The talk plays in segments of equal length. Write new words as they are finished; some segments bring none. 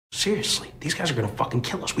Seriously, these guys are gonna fucking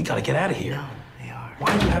kill us. We gotta get out of here. No, they are.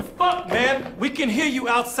 Why do you have... Fuck, man. We can hear you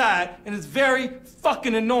outside, and it's very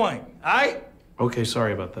fucking annoying, all right? Okay,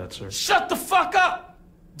 sorry about that, sir. Shut the fuck up!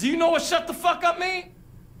 Do you know what shut the fuck up mean?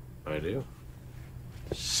 I do.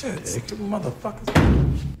 Shit, stupid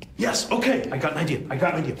motherfuckers. Yes, okay, I got an idea.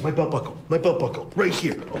 My belt buckle. My belt buckle. Right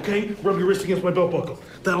here, okay? Rub your wrist against my belt buckle.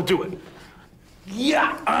 That'll do it.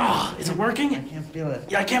 Yeah! Ah, is it working? I can't feel it.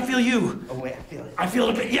 Yeah, I can't feel you. Oh, wait, I feel it. I feel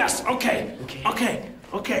it a bit. Yes, okay.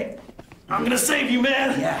 Okay. I'm gonna save you,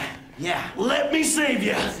 man. Yeah. Let me save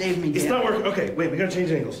you. Save me, It's yeah. not working. Okay, wait, we gotta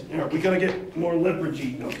change angles. Here, we gotta get more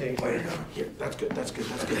leveragey. Okay, wait. Here, that's good.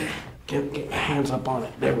 Get your hands up on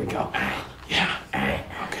it. There we go. Yeah.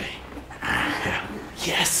 Okay. Yeah.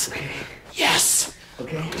 Yes. Okay. Yes.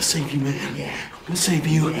 Okay. I'm gonna save you, man. Yeah. I'm gonna save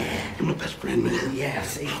you. Yeah. You're my best friend, man. Yeah,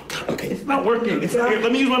 see? Okay, it's not working. It's not. Here,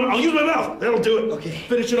 let me use my. I'll use my mouth. That'll do it. Okay.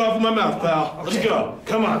 Finish it off with my mouth, pal. Let's Okay. go.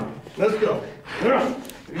 Come on. Let's go. Hurry.